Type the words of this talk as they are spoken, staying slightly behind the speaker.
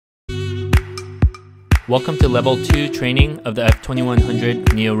Welcome to Level 2 training of the F2100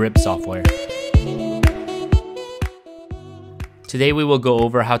 NeoRip software. Today we will go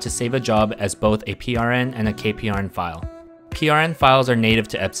over how to save a job as both a PRN and a KPRN file. PRN files are native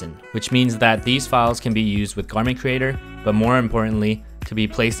to Epson, which means that these files can be used with Garment Creator, but more importantly, to be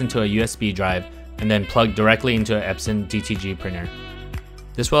placed into a USB drive and then plugged directly into an Epson DTG printer.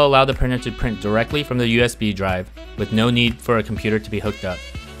 This will allow the printer to print directly from the USB drive with no need for a computer to be hooked up.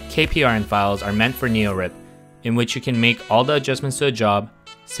 KPRN files are meant for NeoRip, in which you can make all the adjustments to a job,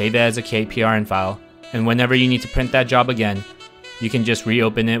 save it as a KPRN file, and whenever you need to print that job again, you can just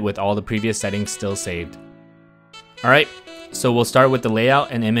reopen it with all the previous settings still saved. Alright, so we'll start with the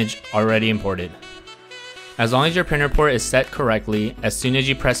layout and image already imported. As long as your printer port is set correctly, as soon as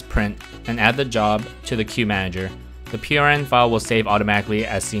you press print and add the job to the queue manager, the PRN file will save automatically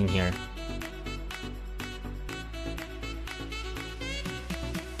as seen here.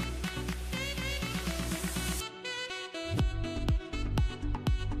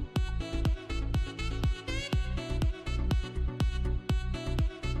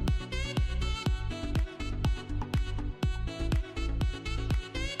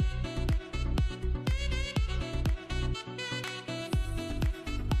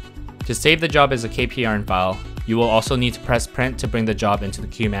 To save the job as a KPRN file, you will also need to press print to bring the job into the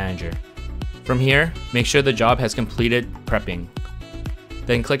queue manager. From here, make sure the job has completed prepping.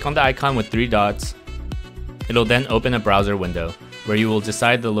 Then click on the icon with 3 dots. It'll then open a browser window, where you will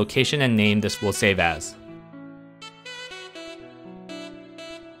decide the location and name this will save as.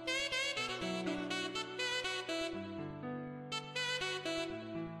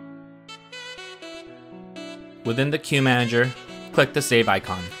 Within the queue manager, click the save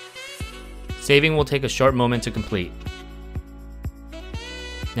icon. Saving will take a short moment to complete.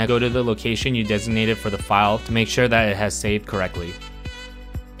 Now go to the location you designated for the file to make sure that it has saved correctly.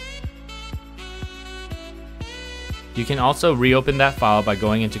 You can also reopen that file by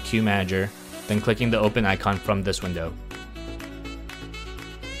going into Queue Manager, then clicking the open icon from this window.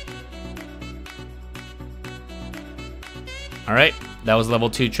 Alright, that was Level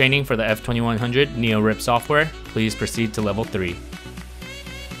 2 training for the F2100 NeoRip software. Please proceed to Level 3.